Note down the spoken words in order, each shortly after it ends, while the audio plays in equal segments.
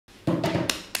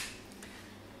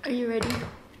Are you ready?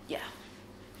 Yeah.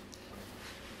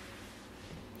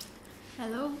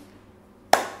 Hello.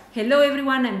 Hello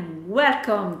everyone and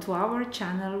welcome to our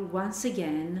channel once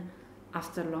again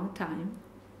after a long time.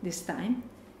 This time,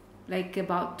 like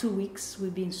about 2 weeks,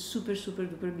 we've been super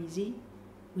duper busy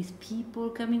with people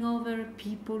coming over,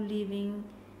 people leaving,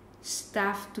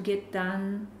 stuff to get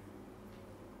done.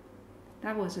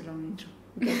 That was a long intro.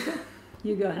 Okay, so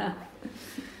you go now.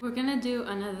 We're gonna do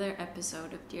another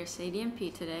episode of Dear Sadie and P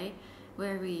today,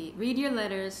 where we read your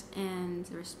letters and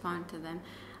respond to them.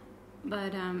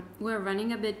 But we're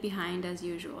running a bit behind as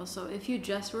usual, so if you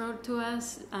just wrote to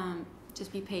us,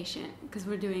 just be patient because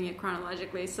we're doing it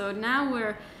chronologically. So now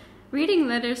we're reading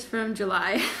letters from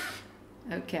July.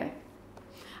 Okay.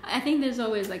 I think there's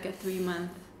always like a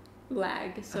 3-month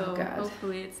lag, so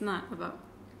hopefully it's not about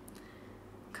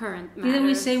current matters. Didn't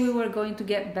we say we were going to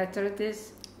get better at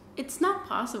this? It's not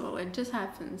possible, it just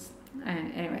happens.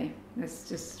 Anyway, let's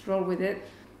just roll with it.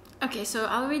 Okay, so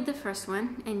I'll read the first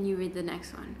one and you read the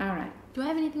next one. All right. Do I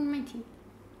have anything in my teeth?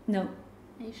 No.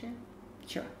 Are you sure?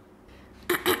 Sure.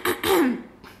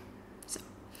 So,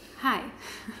 hi.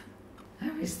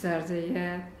 Have we started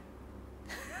yet?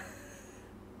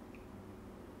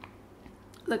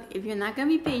 Look, if you're not gonna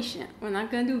be patient, we're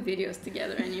not gonna do videos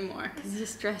together anymore because you're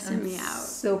stressing me out.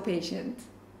 So patient.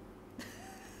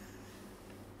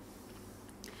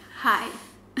 Hi.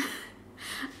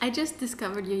 I just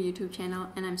discovered your YouTube channel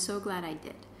and I'm so glad I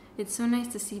did. It's so nice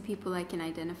to see people I can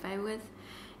identify with.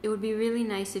 It would be really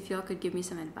nice if y'all could give me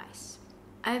some advice.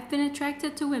 I've been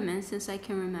attracted to women since I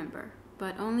can remember,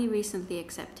 but only recently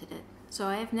accepted it. So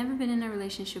I have never been in a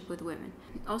relationship with women.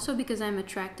 Also because I'm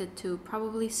attracted to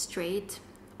probably straight,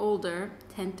 older,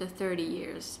 10 to 30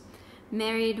 years,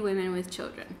 married women with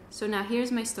children. So now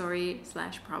here's my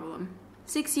story/problem.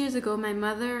 6 years ago, my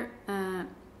mother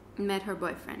met her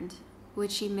boyfriend,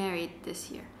 which she married this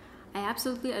year. I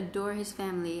absolutely adore his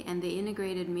family and they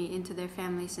integrated me into their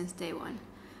family since day one.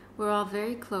 We're all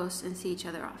very close and see each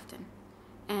other often.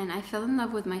 And I fell in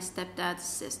love with my stepdad's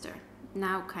sister,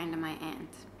 now kind of my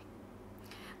aunt.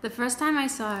 The first time I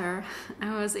saw her,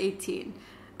 I was 18,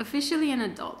 officially an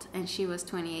adult, and she was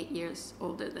 28 years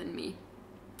older than me.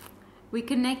 We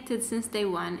connected since day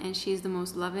one and she's the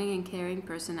most loving and caring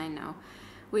person I know.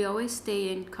 We always stay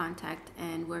in contact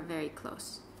and we're very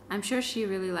close. I'm sure she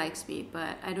really likes me,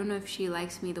 but I don't know if she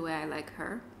likes me the way I like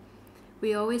her.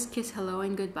 We always kiss hello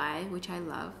and goodbye, which I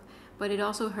love, but it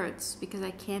also hurts because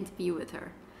I can't be with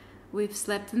her. We've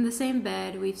slept in the same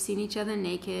bed, we've seen each other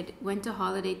naked, went to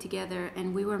holiday together,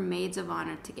 and we were maids of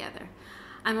honor together.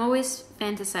 I'm always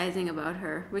fantasizing about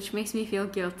her, which makes me feel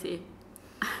guilty.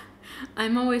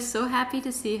 I'm always so happy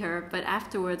to see her, but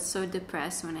afterwards so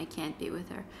depressed when I can't be with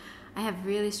her. I have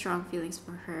really strong feelings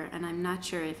for her, and I'm not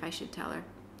sure if I should tell her.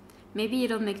 Maybe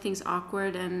it'll make things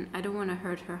awkward, and I don't want to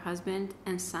hurt her husband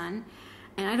and son,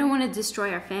 and I don't want to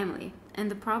destroy our family.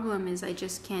 And the problem is I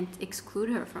just can't exclude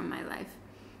her from my life.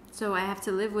 So I have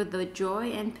to live with the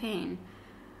joy and pain.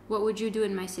 What would you do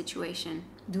in my situation?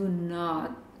 Do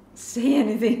not say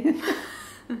anything.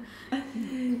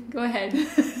 Go ahead.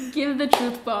 Give the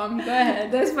truth bomb. Go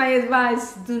ahead. That's my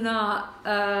advice. Do not.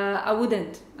 I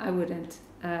wouldn't.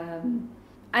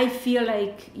 I feel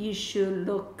like you should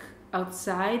look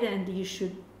outside and you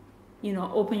should,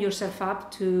 open yourself up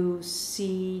to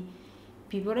see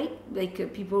people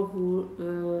like people who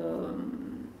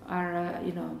are,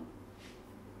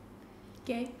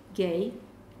 gay.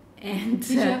 And did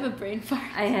you have a brain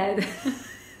fart? I had.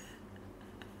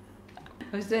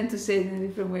 I was trying to say it in a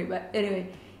different way, but anyway,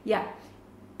 yeah.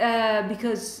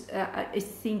 Because I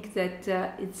think that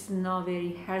it's not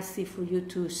very healthy for you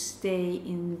to stay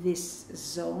in this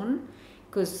zone,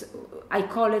 because I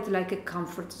call it like a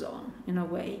comfort zone in a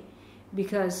way,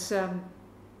 because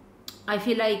I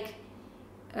feel like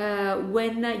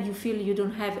when you feel you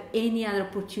don't have any other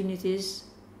opportunities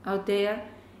out there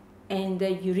and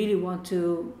you really want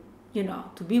to,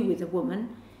 to be with a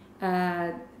woman,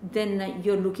 then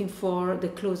you're looking for the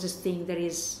closest thing there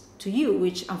is to you,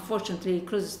 which unfortunately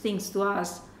closest things to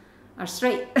us are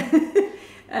straight.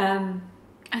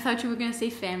 I thought you were going to say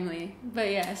family, but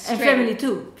yeah, straight. And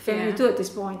family too at this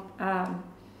point.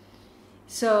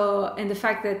 So, and the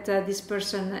fact that this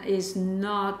person is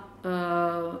not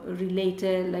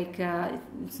related, like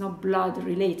it's not blood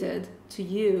related to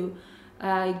you,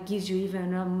 gives you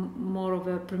even more of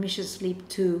a permission slip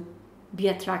to be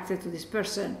attracted to this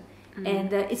person.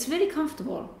 And it's very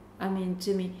comfortable. I mean,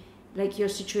 to me, like your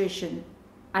situation.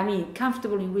 I mean,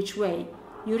 comfortable in which way?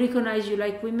 You recognize you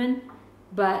like women,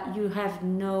 but you have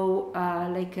no,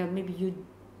 maybe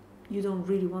you don't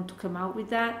really want to come out with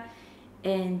that.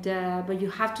 and but you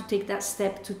have to take that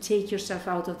step to take yourself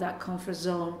out of that comfort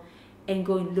zone and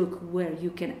go and look where you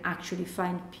can actually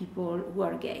find people who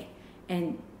are gay.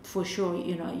 And for sure,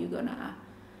 you know, you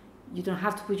don't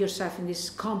have to put yourself in this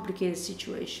complicated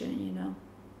situation, you know.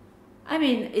 I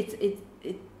mean,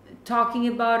 talking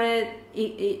about it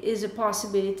is a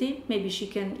possibility. Maybe she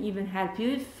can even help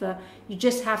you if you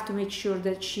just have to make sure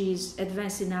that she's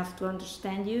advanced enough to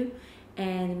understand you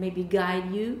and maybe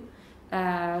guide you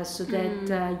so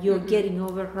that you're getting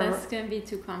over her. That's going to be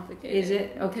too complicated. Is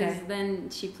it? Okay. Because then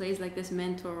she plays like this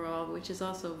mentor role, which is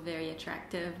also very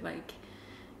attractive. Like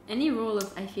any role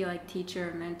of, I feel like, teacher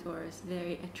or mentor is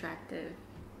very attractive.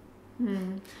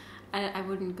 I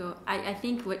wouldn't go. I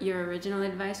think what your original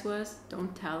advice was,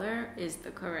 don't tell her, is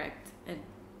the correct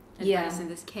advice in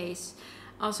this case.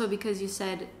 Also because you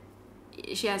said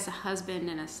she has a husband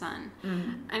and a son.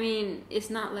 I mean, it's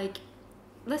not like,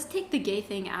 let's take the gay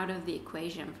thing out of the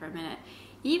equation for a minute.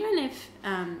 Even if,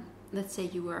 let's say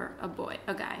you were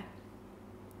a guy,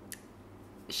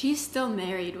 she's still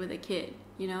married with a kid,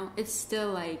 you know? It's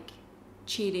still like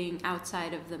cheating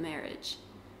outside of the marriage.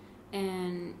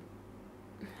 And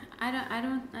I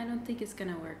don't think it's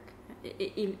gonna work.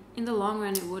 In the long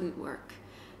run, it wouldn't work.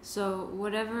 So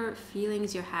whatever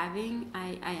feelings you're having,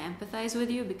 I empathize with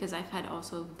you, because I've had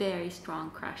also very strong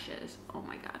crushes, oh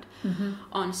my god,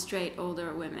 on straight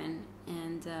older women,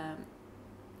 and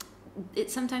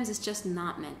sometimes it's just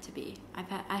not meant to be. I've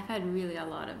had really a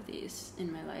lot of these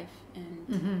in my life,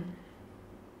 and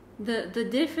the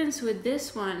difference with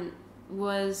this one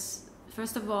was,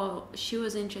 first of all, she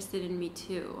was interested in me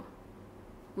too.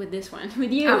 With this one,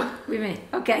 with you. Oh, with me.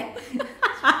 Okay.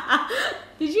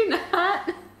 Did you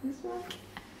not? This one.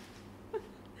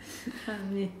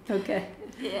 Okay.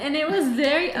 And it was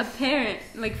very apparent,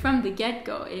 like from the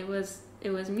get-go. It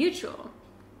was mutual.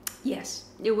 Yes.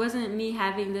 It wasn't me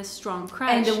having this strong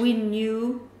crush. And we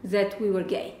knew that we were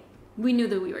gay. We knew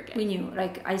that we were gay. We knew.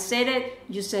 Like, I said it,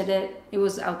 you said it. It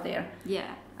was out there.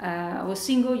 Yeah. I was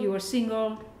single, you were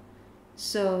single.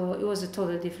 So it was a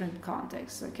totally different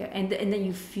context, okay? And then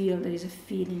you feel there is a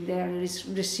feeling there that is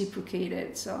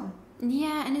reciprocated, so...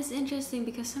 Yeah, and it's interesting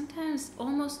because sometimes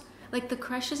almost, like the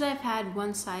crushes I've had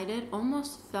one-sided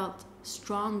almost felt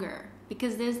stronger,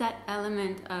 because there's that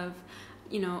element of,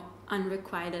 you know,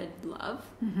 unrequited love,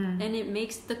 and it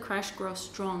makes the crush grow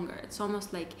stronger. It's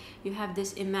almost like you have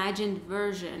this imagined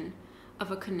version of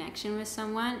a connection with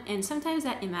someone, and sometimes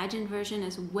that imagined version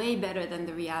is way better than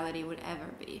the reality would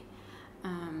ever be.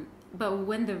 But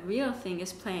when the real thing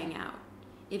is playing out,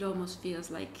 it almost feels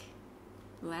like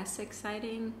less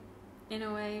exciting in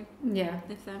a way. Yeah.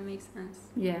 If that makes sense.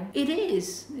 Yeah. It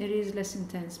is less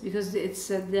intense, because it's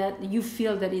that you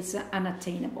feel that it's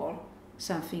unattainable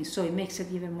something, so it makes it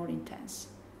even more intense.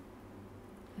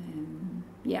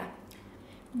 Yeah.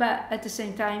 But at the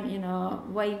same time, you know,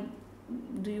 why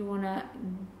do you want to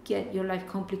get your life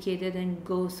complicated and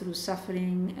go through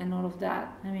suffering and all of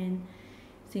that? I mean,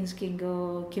 things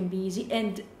can be easy,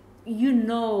 and you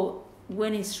know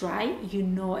when it's right, you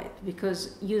know it,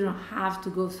 because you don't have to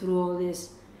go through all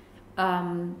this,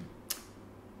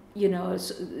 you know,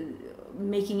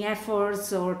 making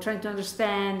efforts or trying to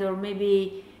understand, or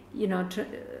maybe, you know,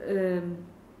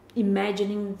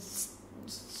 imagining,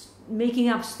 making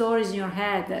up stories in your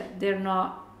head that they're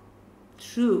not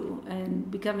true and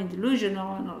becoming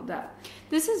delusional and all that.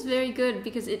 This is very good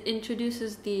because it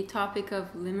introduces the topic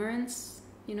of limerence.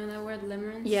 You know that word,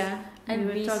 limerence? Yeah.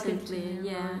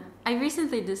 I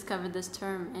recently discovered this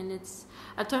term, and it's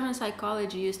a term in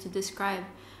psychology used to describe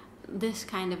this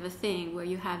kind of a thing where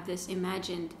you have this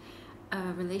imagined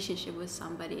relationship with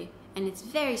somebody, and it's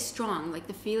very strong. Like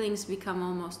the feelings become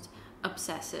almost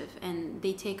obsessive, and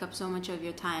they take up so much of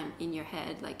your time in your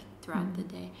head, like throughout the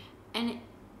day. And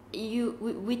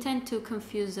we tend to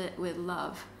confuse it with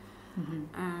love,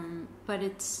 but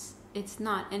it's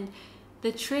not. And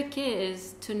the trick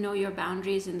is to know your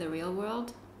boundaries in the real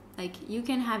world. Like, you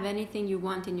can have anything you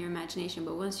want in your imagination,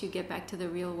 but once you get back to the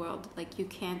real world, like, you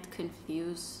can't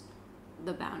confuse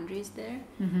the boundaries there.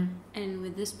 And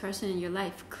with this person in your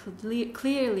life,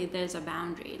 clearly there's a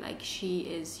boundary. Like, she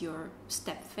is your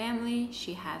step family,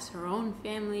 she has her own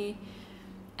family,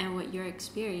 and what you're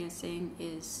experiencing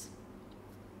is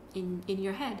in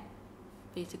your head,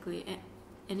 basically.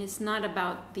 And it's not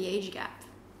about the age gap,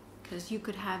 because you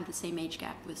could have the same age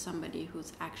gap with somebody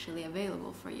who's actually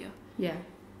available for you. Yeah.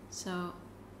 So,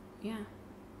 yeah.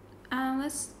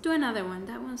 Let's do another one.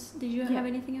 That one's. Did you have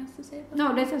anything else to say about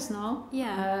No, let us know.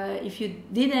 Yeah. If you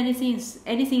did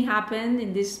anything happened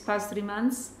in these past 3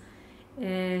 months,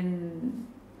 and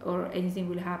or anything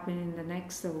will happen in the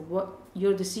next, or what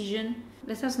your decision,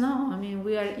 let us know. I mean,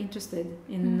 we are interested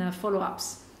in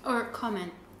follow-ups. Or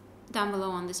comment down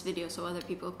below on this video so other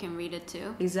people can read it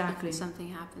too. Exactly. If something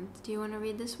happens. Do you want to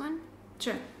read this one?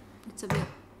 Sure. It's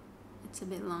a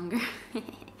bit longer. You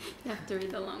have to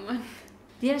read the long one.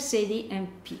 Dear Sadie and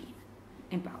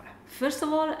Paola, first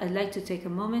of all, I'd like to take a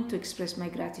moment to express my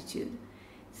gratitude.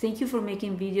 Thank you for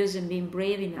making videos and being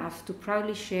brave enough to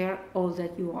proudly share all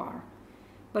that you are.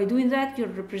 By doing that, you're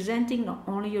representing not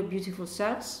only your beautiful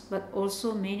selves, but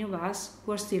also many of us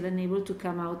who are still unable to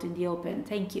come out in the open.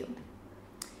 Thank you.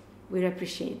 We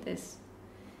appreciate this.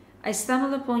 I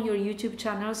stumbled upon your YouTube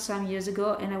channel some years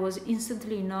ago, and I was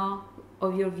instantly in awe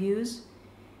of your views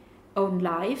on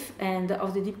life and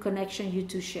of the deep connection you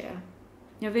two share.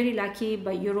 You're very lucky,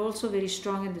 but you're also very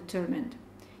strong and determined.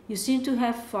 You seem to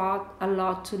have fought a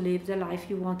lot to live the life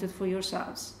you wanted for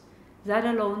yourselves. That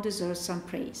alone deserves some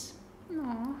praise.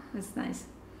 Aww. That's nice.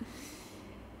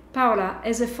 Paola,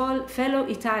 as a fellow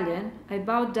Italian, I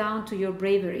bow down to your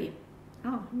bravery.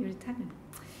 Oh, you're Italian.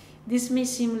 This may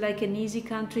seem like an easy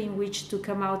country in which to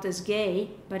come out as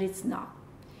gay, but it's not.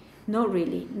 No,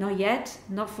 really, not yet,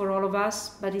 not for all of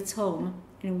us, but it's home,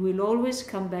 and we'll always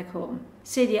come back home.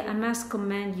 Sadie, I must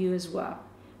commend you as well.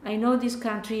 I know this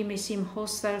country may seem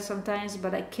hostile sometimes,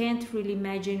 but I can't really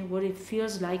imagine what it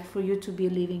feels like for you to be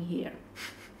living here.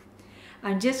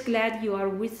 I'm just glad you are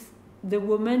with the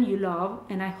woman you love,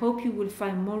 and I hope you will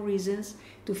find more reasons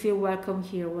to feel welcome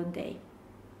here one day.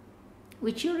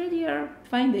 Which you already are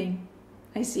finding,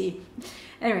 I see.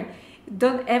 Anyway,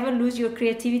 don't ever lose your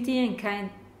creativity and kind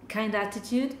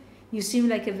attitude. You seem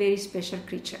like a very special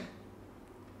creature.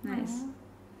 Nice. Aww.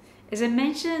 As I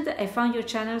mentioned, I found your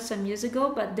channel some years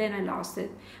ago, but then I lost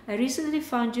it. I recently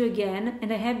found you again,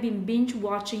 and I have been binge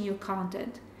watching your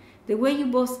content. The way you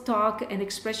both talk and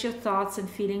express your thoughts and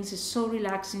feelings is so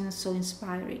relaxing and so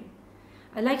inspiring.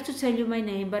 I'd like to tell you my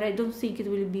name, but I don't think it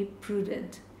will be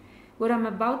prudent. What I'm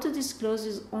about to disclose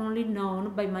is only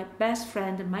known by my best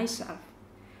friend and myself.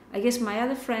 I guess my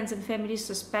other friends and family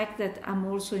suspect that I'm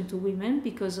also into women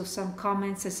because of some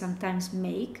comments I sometimes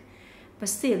make, but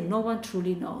still, no one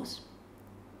truly knows.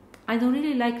 I don't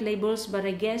really like labels, but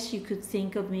I guess you could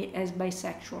think of me as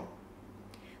bisexual.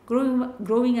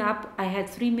 Growing up, I had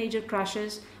 3 major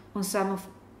crushes on some of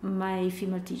my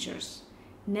female teachers.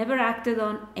 Never acted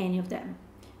on any of them.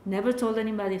 Never told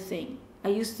anybody a thing. I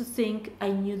used to think I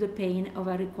knew the pain of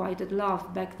unrequited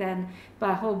love back then,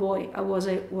 but oh boy, was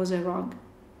I wrong.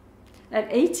 At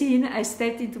 18, I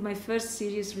stepped into my first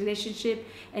serious relationship,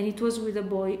 and it was with a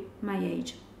boy my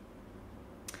age.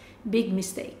 Big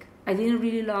mistake. I didn't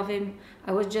really love him.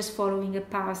 I was just following a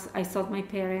path I thought my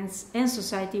parents and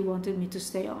society wanted me to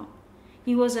stay on.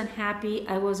 He was unhappy.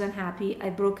 I was unhappy. I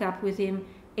broke up with him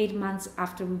 8 months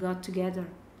after we got together.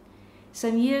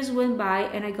 Some years went by,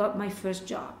 and I got my first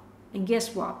job. And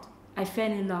guess what? I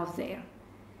fell in love there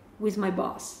with my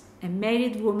boss, a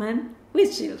married woman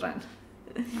with children.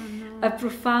 Oh, no. A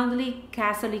profoundly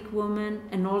Catholic woman,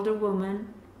 an older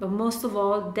woman, but most of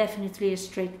all, definitely a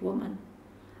straight woman.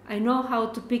 I know how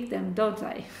to pick them, don't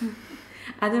I?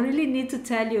 I don't really need to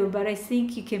tell you, but I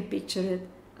think you can picture it.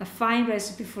 A fine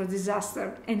recipe for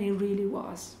disaster, and it really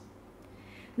was.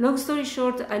 Long story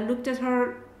short, I looked at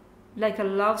her like a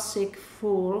lovesick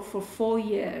fool for 4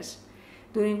 years,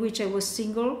 during which I was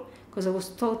single because I was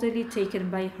totally taken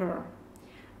by her.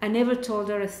 I never told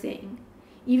her a thing.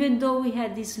 Even though we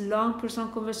had these long personal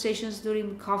conversations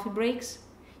during coffee breaks,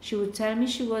 she would tell me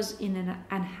she was in an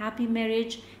unhappy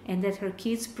marriage and that her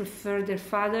kids preferred their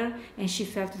father and she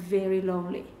felt very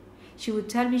lonely. She would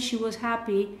tell me she was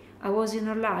happy I was in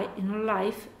her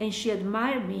life and she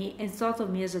admired me and thought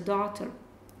of me as a daughter.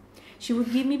 She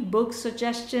would give me book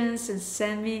suggestions and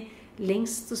send me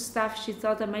links to stuff she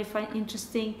thought I might find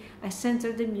interesting. I sent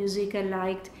her the music I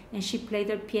liked and she played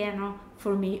her piano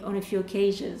for me on a few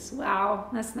occasions. Wow,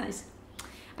 that's nice.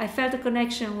 I felt a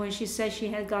connection when she said she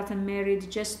had gotten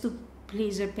married just to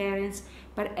please her parents,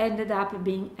 but ended up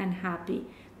being unhappy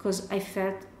because I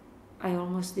felt I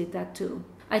almost did that too.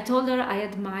 I told her I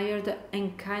admired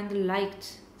and kind of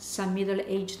liked some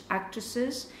middle-aged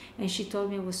actresses, and she told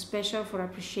me I was special for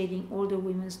appreciating older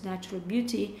women's natural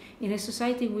beauty in a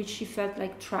society in which she felt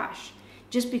like trash,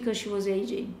 just because she was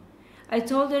aging. I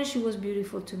told her she was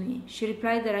beautiful to me. She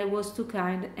replied that I was too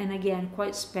kind and again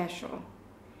quite special.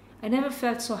 I never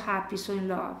felt so happy, so in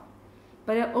love.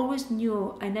 But I always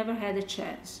knew I never had a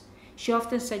chance. She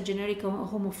often said generic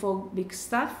homophobic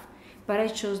stuff, but I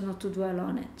chose not to dwell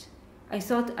on it. I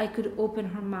thought I could open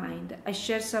her mind. I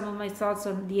shared some of my thoughts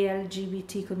on the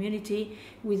LGBT community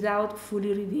without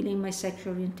fully revealing my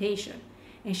sexual orientation.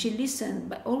 and she listened,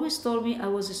 but always told me I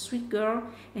was a sweet girl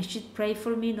and she'd pray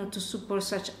for me not to support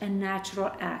such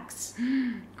unnatural acts.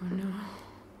 Oh no.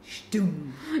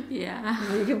 Shdoom.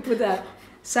 Yeah. You can put that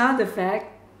sound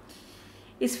effect.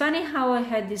 It's funny how I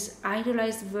had this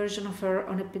idealized version of her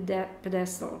on a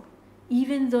pedestal.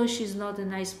 Even though she's not a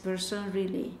nice person,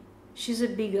 really. She's a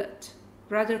bigot,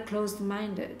 rather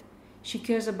closed-minded. She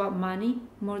cares about money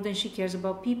more than she cares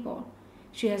about people.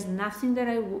 She has nothing that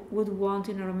I would want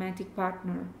in a romantic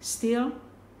partner. Still,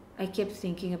 I kept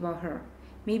thinking about her.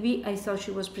 Maybe I thought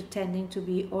she was pretending to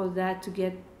be all that to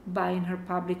get by in her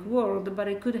public world, but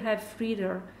I could have freed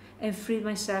her and freed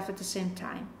myself at the same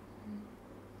time.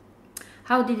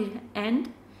 How did it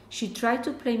end? She tried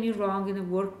to play me wrong in the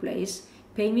workplace,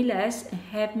 pay me less and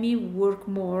have me work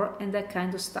more and that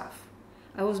kind of stuff.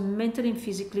 I was mentally and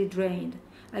physically drained.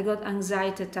 I got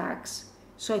anxiety attacks,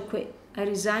 so I quit. I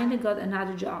resigned and got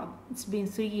another job. It's been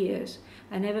 3 years.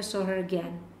 I never saw her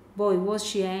again. Boy, was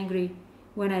she angry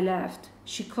when I left.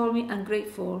 She called me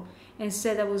ungrateful and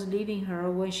said I was leaving her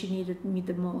when she needed me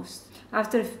the most.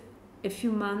 After a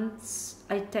few months,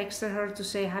 I texted her to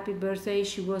say happy birthday.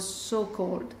 She was so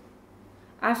cold.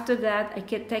 After that, I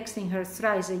kept texting her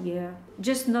thrice a year,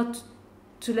 just not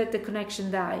to let the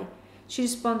connection die. She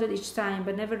responded each time,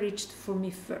 but never reached for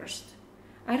me first.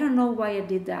 I don't know why I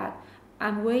did that.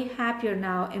 I'm way happier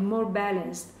now and more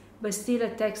balanced, but still I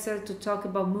text her to talk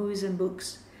about movies and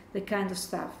books, the kind of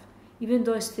stuff, even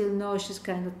though I still know she's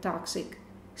kind of toxic.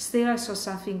 Still, I saw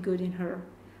something good in her.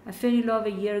 I fell in love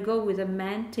a year ago with a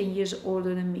man 10 years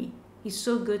older than me. He's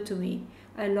so good to me.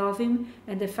 I love him,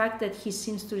 and the fact that he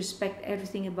seems to respect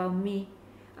everything about me.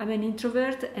 I'm an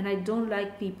introvert and I don't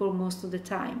like people most of the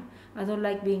time. I don't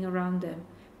like being around them.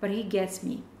 But he gets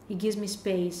me. He gives me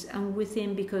space. I'm with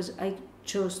him because I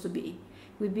chose to be.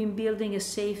 We've been building a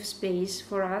safe space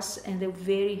for us and a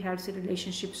very healthy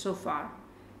relationship so far.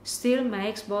 Still, my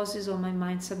ex-boss is on my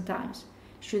mind sometimes.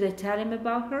 Should I tell him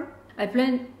about her? I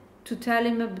plan to tell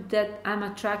him that I'm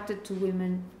attracted to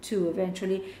women too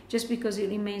eventually, just because it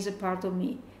remains a part of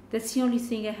me. That's the only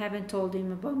thing I haven't told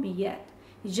him about me yet.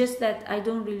 It's just that I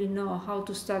don't really know how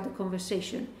to start the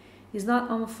conversation. He's not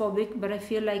homophobic, but I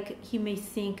feel like he may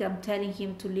think I'm telling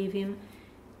him to leave him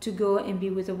to go and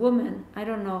be with a woman. I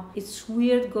don't know. It's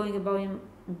weird going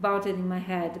about it in my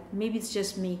head. Maybe it's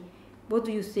just me. What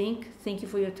do you think? Thank you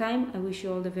for your time. I wish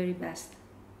you all the very best.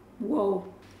 Whoa.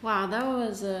 Wow, that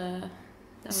was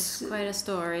quite a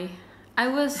story. I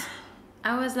was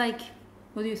like,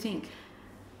 what do you think?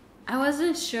 I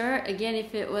wasn't sure again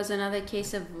if it was another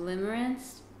case of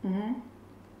limerence. Mm-hmm.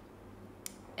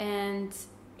 And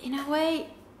in a way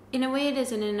it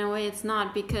is, and in a way it's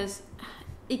not, because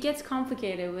it gets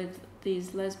complicated with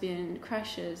these lesbian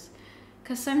crushes,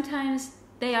 because sometimes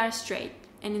they are straight,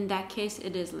 and in that case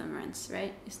it is limerence,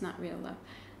 right? It's not real love.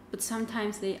 But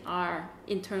sometimes they are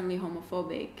internally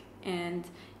homophobic, and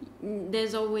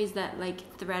there's always that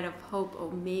like thread of hope.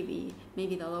 Oh, maybe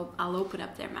I'll open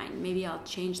up their mind, maybe I'll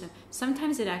change them.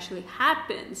 Sometimes it actually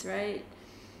happens, right?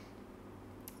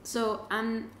 So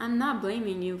I'm not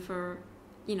blaming you for,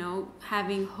 you know,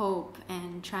 having hope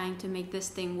and trying to make this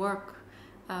thing work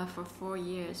for 4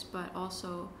 years, but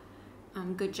also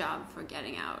good job for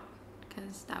getting out,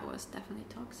 because that was definitely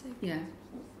toxic. Yeah.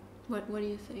 What do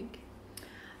you think?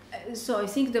 So I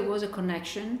think there was a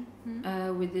connection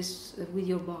with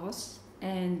your boss,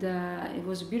 and it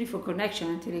was a beautiful connection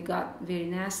until it got very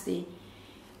nasty.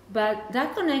 But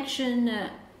that connection,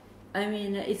 I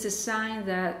mean, it's a sign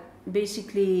that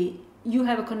basically you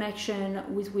have a connection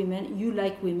with women, you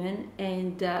like women,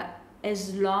 and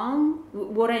as long,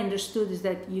 what I understood is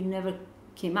that you never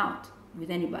came out with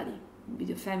anybody, with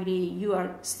your family, you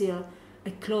are still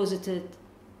a closeted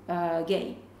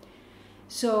gay.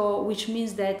 So, which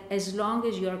means that as long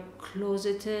as you are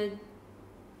closeted,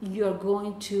 you're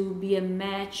going to be a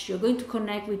match, you're going to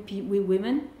connect with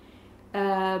women,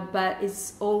 but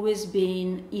it's always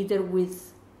been either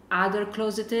with other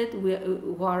closeted,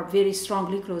 who are very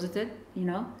strongly closeted, you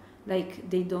know, like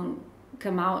they don't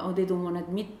come out or they don't want to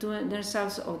admit to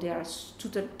themselves, or they are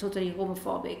totally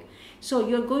homophobic. So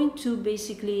you're going to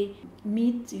basically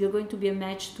you're going to be a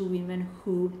match to women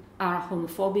who are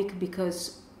homophobic,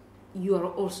 because you are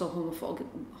also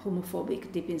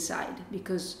homophobic deep inside,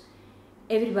 because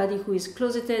everybody who is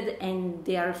closeted and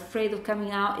they are afraid of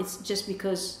coming out, it's just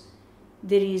because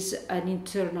there is an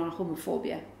internal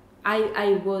homophobia.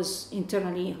 I was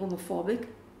internally homophobic,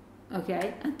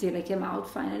 okay, until I came out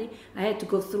finally. I had to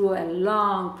go through a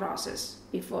long process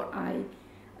before I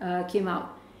came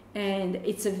out, and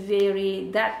it's a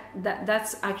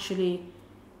that's actually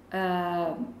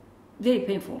very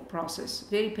painful process,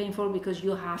 very painful, because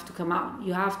you have to come out,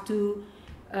 you have to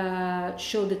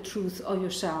show the truth of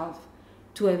yourself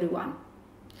to everyone.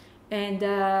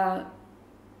 And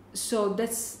so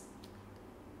that's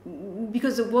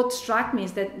because what struck me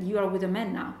is that you are with a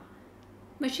man now.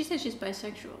 But she said she's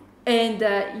bisexual. And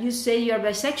you say you're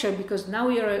bisexual because now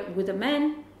you're with a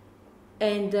man,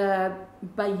 and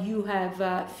but you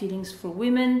have feelings for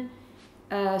women,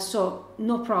 so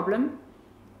no problem.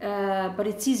 But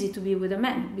it's easy to be with a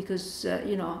man because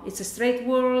it's a straight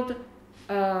world.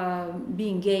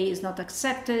 Being gay is not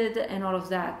accepted, and all of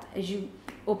that. As you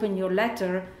open your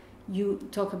letter, you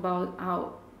talk about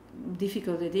how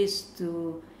difficult it is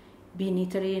to be in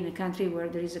Italy, in a country where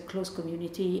there is a close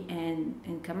community,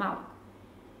 and come out.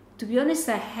 To be honest,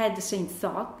 I had the same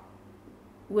thought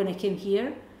when I came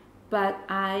here, but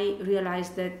I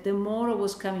realized that the more I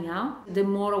was coming out, the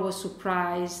more I was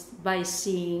surprised by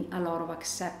seeing a lot of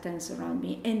acceptance around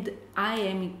me. And I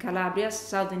am in Calabria,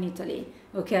 southern Italy,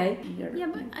 okay? Yeah,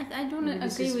 but I don't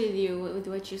agree with you with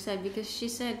what you said, because she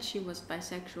said she was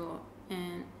bisexual,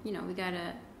 and we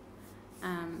gotta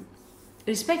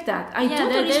respect that. I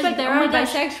totally respect that. There are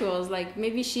bisexuals. Like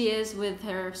maybe she is with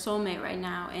her soulmate right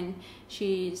now, and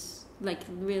she's like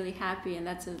really happy, and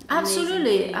that's an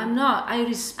absolutely. Thing. I'm not. I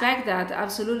respect that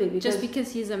absolutely. Because just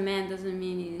because he's a man doesn't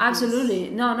mean he's absolutely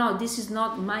no. This is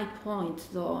not my point,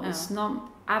 though. Oh. It's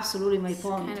not absolutely my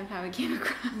point. Kind of how it came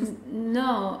across.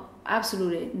 No,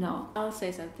 absolutely no. I'll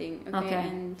say something, okay.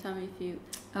 And tell me if you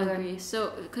agree.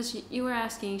 So, because you were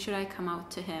asking, should I come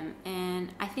out to him?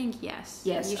 And I think yes.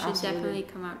 Yes, you should absolutely. definitely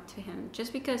come out to him,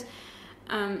 just because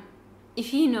if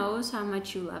he knows how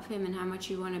much you love him and how much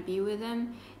you want to be with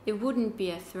him, it wouldn't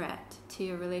be a threat to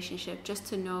your relationship just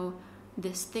to know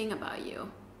this thing about you.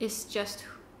 It's just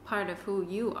part of who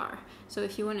you are. So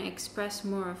if you want to express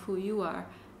more of who you are,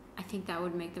 I think that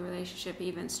would make the relationship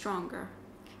even stronger.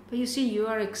 But you see, you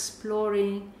are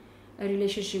exploring a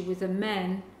relationship with a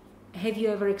man. Have you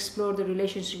ever explored a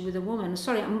relationship with a woman?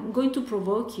 Sorry, I'm going to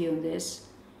provoke you on this.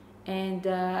 And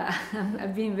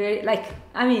I've been very,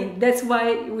 that's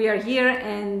why we are here,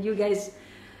 and you guys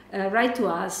write to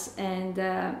us. And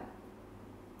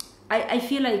I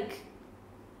feel like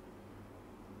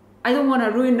I don't want to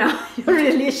ruin now your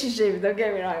relationship. Don't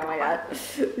get me wrong. Oh my God,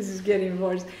 this is getting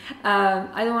worse.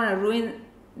 I don't want to ruin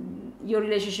your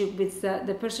relationship with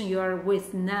the person you are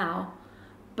with now.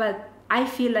 But I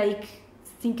feel like,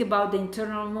 think about the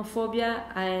internal homophobia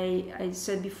I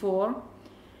said before.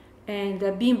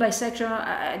 And being bisexual,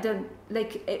 I don't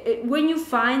like when you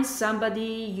find somebody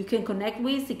you can connect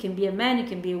with. It can be a man, it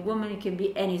can be a woman, it can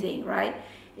be anything, right?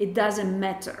 It doesn't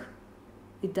matter.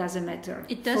 It doesn't matter.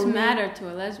 It does matter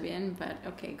to a lesbian, but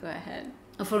okay, go ahead.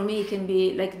 For me, it can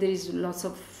be like there is lots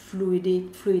of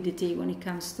fluidity when it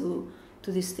comes to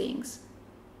these things.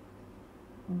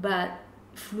 But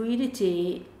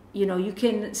fluidity, you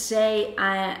can say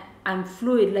I'm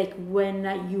fluid, like when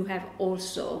you have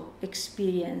also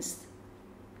experienced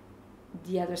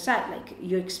the other side, like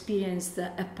you experienced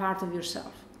a part of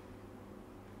yourself,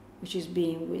 which is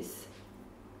being with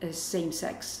a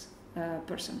same-sex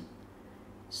person.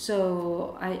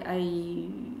 So I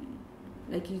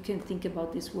like, you can think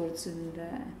about these words and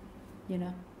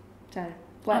try.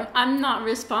 What? I'm not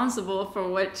responsible for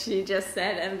what she just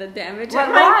said and the damage it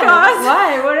might cause.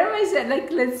 Why? What am I saying?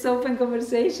 Like, let's open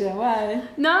conversation. Why?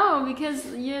 No,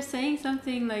 because you're saying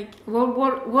something like.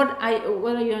 What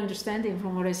are you understanding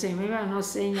from what I say? Maybe I'm not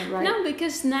saying it right. No,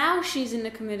 because now she's in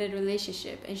a committed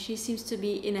relationship, and she seems to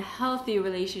be in a healthy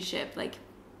relationship, like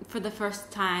for the first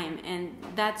time, and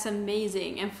that's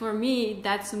amazing. And for me,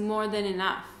 that's more than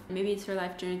enough. Maybe it's her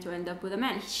life journey to end up with a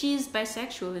man. She's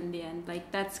bisexual in the end.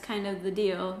 Like, that's kind of the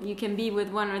deal. You can be with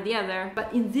one or the other.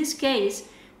 But in this case,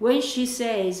 when she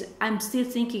says, I'm still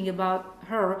thinking about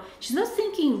her, she's not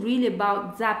thinking really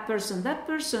about that person. That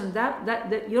person,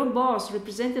 that your boss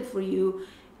represented for you,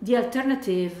 the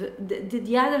alternative,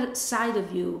 the other side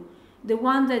of you, the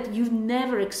one that you've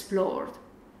never explored.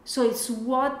 So it's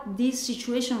what this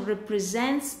situation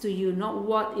represents to you, not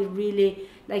what it really,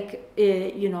 like,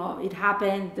 it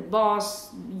happened, the boss,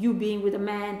 you being with a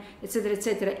man, etc.,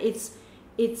 etc.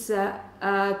 It's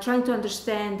trying to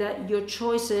understand your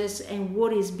choices and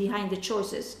what is behind the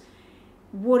choices.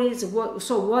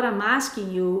 So what I'm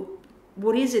asking you,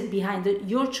 what is it behind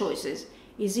your choices?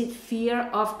 Is it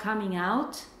fear of coming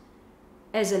out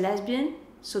as a lesbian?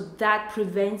 So that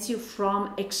prevents you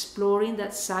from exploring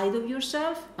that side of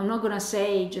yourself? I'm not going to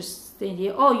say just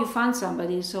thinking, oh, you found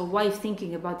somebody, so why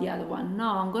thinking about the other one?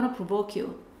 No, I'm going to provoke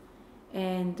you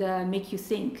and make you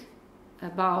think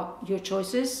about your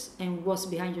choices and what's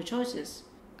behind your choices.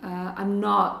 I'm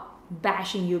not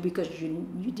bashing you because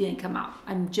you didn't come out.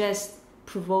 I'm just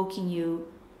provoking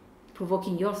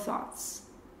your thoughts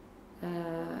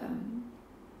and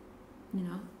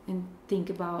think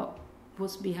about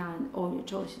what's behind all your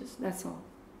choices. That's all.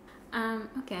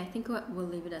 Okay, I think we'll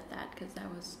leave it at that because that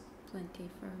was plenty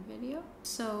for a video.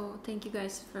 So thank you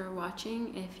guys for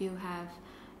watching. If you have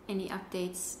any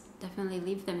updates, definitely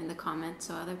leave them in the comments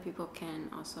so other people can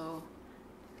also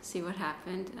see what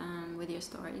happened with your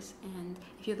stories. And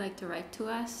if you'd like to write to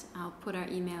us, I'll put our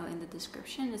email in the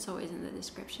description. It's always in the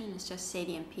description. It's just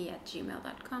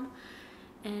sadiemp@gmail.com.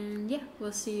 And yeah,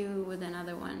 we'll see you with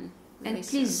another one really And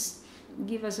please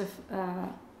give us a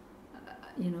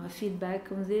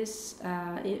feedback on this.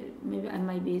 Maybe I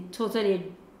might be totally a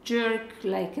jerk,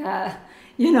 like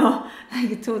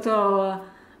like a total,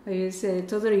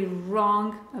 totally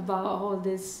wrong about all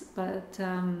this. But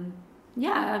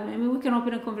yeah, I mean, we can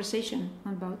open a conversation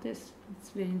about this. It's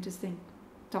a very interesting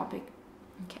topic.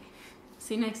 Okay.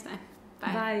 See you next time.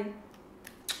 Bye. Bye.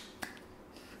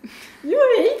 You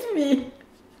hate me.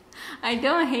 I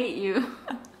don't hate you.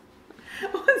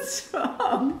 What's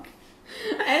wrong?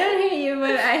 I don't hate you,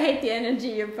 but I hate the energy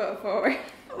you put forward.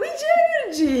 Which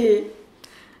energy?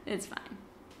 It's fine.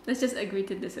 Let's just agree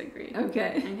to disagree.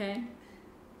 Okay. Okay?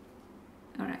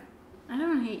 Alright. I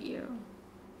don't hate you.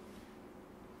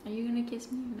 Are you gonna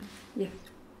kiss me or no? Yeah.